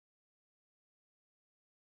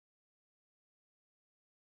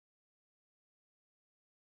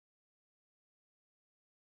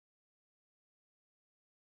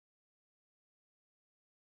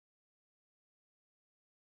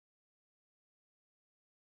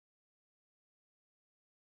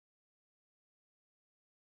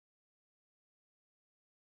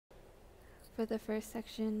For the first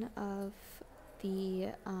section of the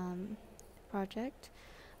project,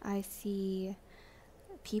 I see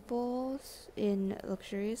people in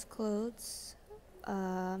luxurious clothes.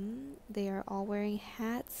 They are all wearing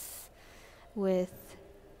hats with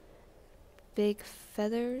big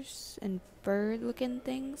feathers and bird-looking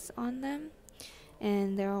things on them,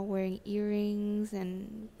 and they're all wearing earrings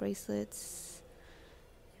and bracelets.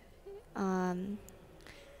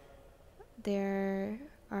 There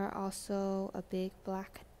are also a big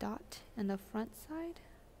black dot in the front side.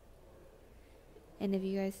 And if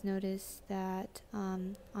you guys notice that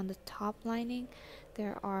on the top lining,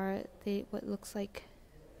 there are what looks like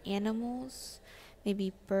animals,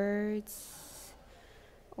 maybe birds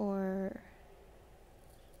or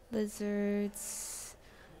lizards,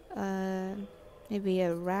 maybe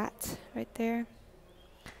a rat right there.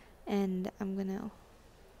 And I'm gonna,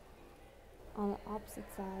 on the opposite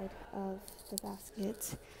side of the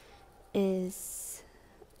basket is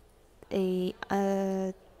a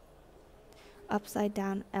upside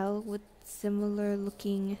down L with similar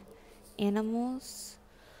looking animals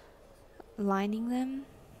lining them,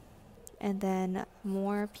 and then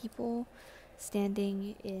more people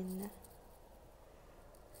standing in,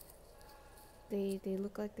 they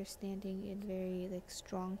look like they're standing in very like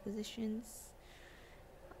strong positions,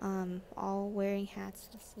 all wearing hats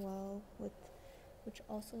as well, which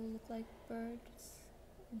also look like birds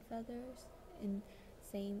and feathers, in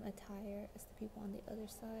same attire as the people on the other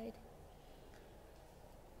side.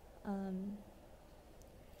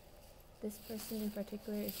 This person in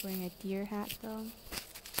particular is wearing a deer hat though.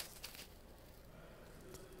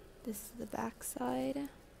 This is the back side.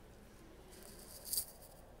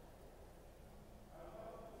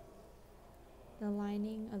 The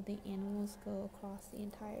lining of the animals go across the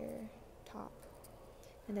entire top.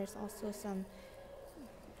 And there's also some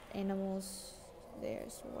animals there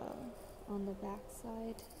as well. On the back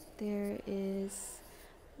side, there is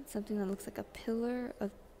something that looks like a pillar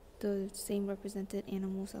of the same represented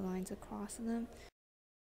animals that lines across them.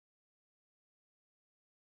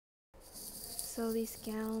 So these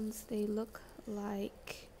gowns, they look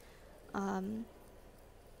like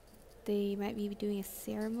they might be doing a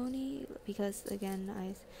ceremony, because again,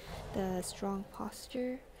 the strong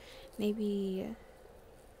posture, maybe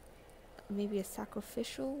a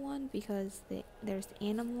sacrificial one, because there's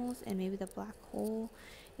animals, and maybe the black hole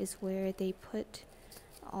is where they put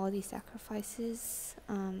all these sacrifices.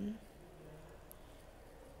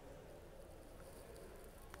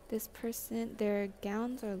 This person, their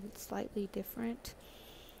gowns are slightly different.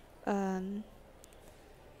 Going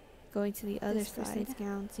to the other side, person's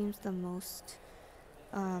gown seems the most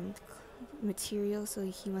material, so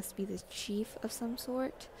he must be the chief of some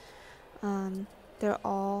sort. They're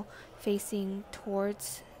all facing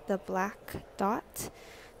towards the black dot,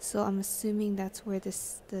 so I'm assuming that's where the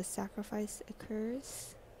sacrifice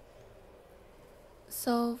occurs.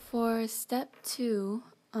 So for step 2,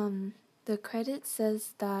 the credit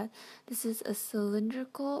says that this is a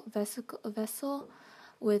cylindrical vessel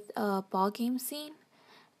with a ballgame scene,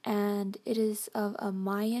 and it is of a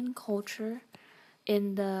Mayan culture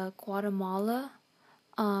in the Guatemala.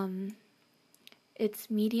 Its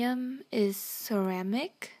medium is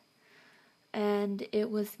ceramic, and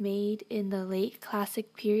it was made in the late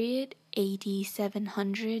classic period, AD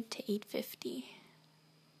 700 to 850.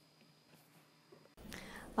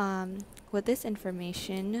 With this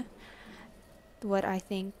information, what I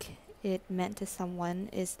think it meant to someone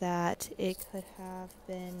is that it could have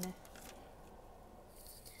been,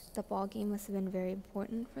 the ball game must have been very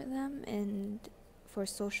important for them and for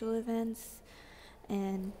social events,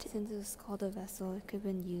 and since it was called a vessel, it could have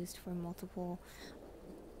been used for multiple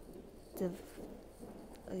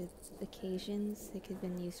occasions. It could have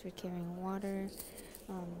been used for carrying water,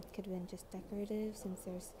 could have been just decorative since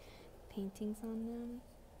there's paintings on them.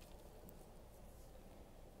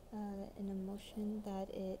 An emotion that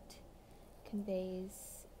it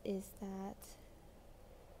conveys is that,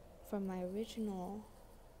 from my original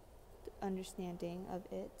understanding of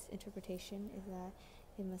its interpretation, is that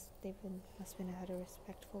they must have been had a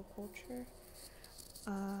respectful culture.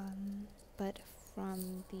 But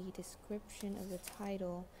from the description of the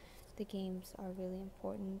title, the games are really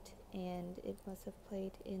important, and it must have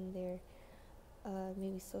played in their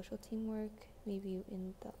maybe social teamwork, maybe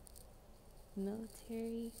in the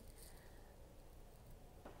military.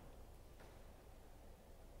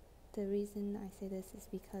 The reason I say this is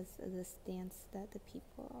because of the stance that the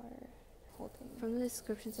people are holding. From the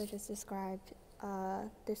descriptions I just described,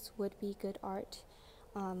 this would be good art.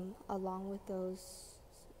 Along with those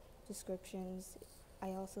descriptions,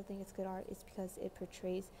 I also think it's good art is because it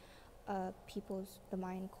portrays the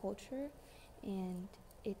Mayan culture, and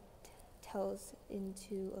it tells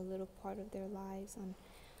into a little part of their lives on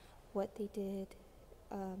what they did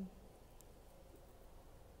um,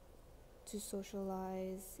 to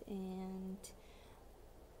socialize and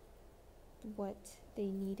what they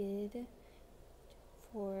needed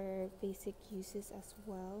for basic uses as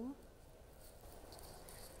well.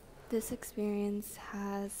 This experience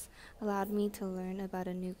has allowed me to learn about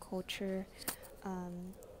a new culture,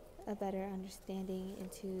 a better understanding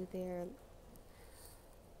into their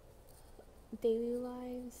daily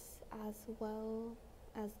lives, as well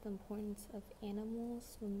as the importance of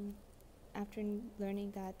animals. After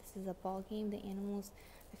learning that this is a ball game, the animals,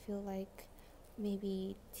 I feel like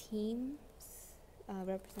maybe teams,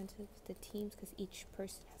 representative of the teams, because each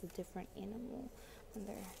person has a different animal on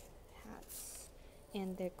their hats,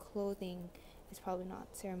 and their clothing is probably not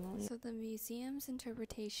ceremonial. So the museum's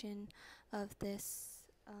interpretation of this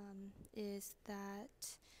is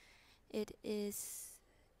that it is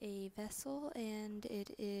a vessel and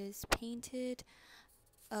it is painted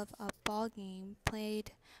of a ball game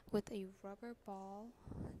played with a rubber ball.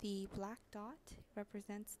 The black dot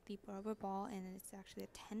represents the rubber ball, and it's actually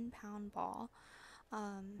a 10-pound ball.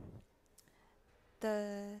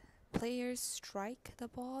 The players strike the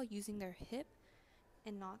ball using their hip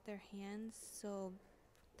and not their hands, so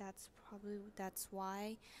that's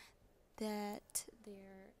why that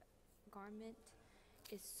their garment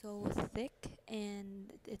is so thick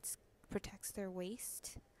and it protects their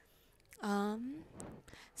waist.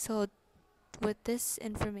 So with this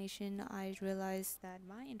information, I realized that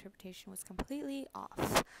my interpretation was completely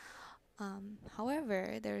off.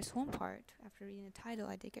 However, there's one part after reading the title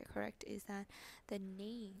I did get correct, is that the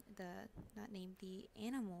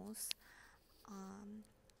animals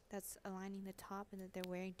that's aligning the top and that they're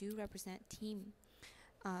wearing do represent team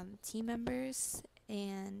members,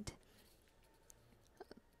 and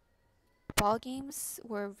ball games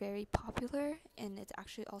were very popular, and it's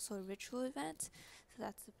actually also a ritual event, so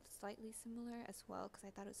that's slightly similar as well, because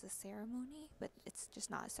I thought it was a ceremony, but it's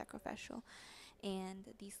just not as sacrificial. And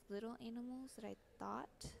these little animals that I thought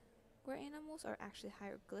were animals are actually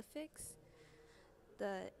hieroglyphics.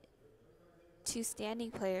 The two standing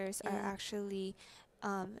players are actually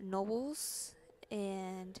nobles,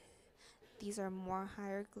 and these are more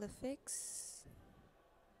hieroglyphics.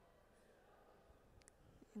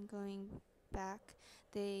 And going back,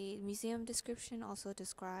 the museum description also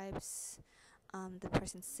describes the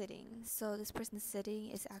person sitting. So this person sitting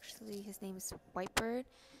is actually, his name is Whitebird,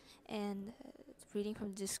 and reading from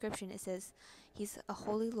the description, it says he's a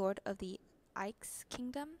holy lord of the Ike's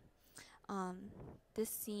kingdom. This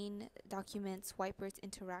scene documents Whitebird's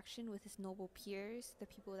interaction with his noble peers, the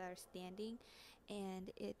people that are standing, and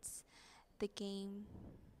the game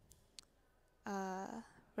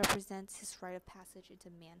represents his rite of passage into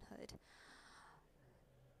manhood.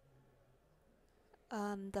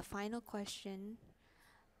 The final question,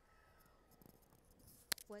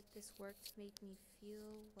 what this work made me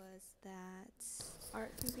feel, was that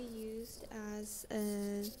art can be used as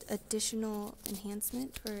an additional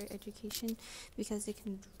enhancement for education, because it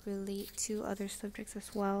can relate to other subjects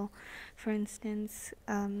as well. For instance,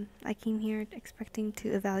 I came here expecting to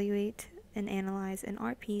evaluate and analyze an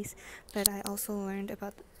art piece, but I also learned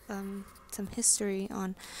about some history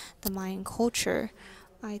on the Mayan culture.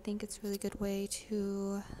 I think it's a really good way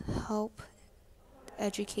to help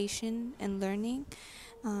education and learning.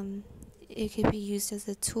 It could be used as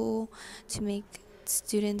a tool to make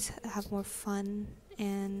students have more fun,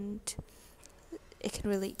 and it can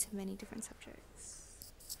relate to many different subjects.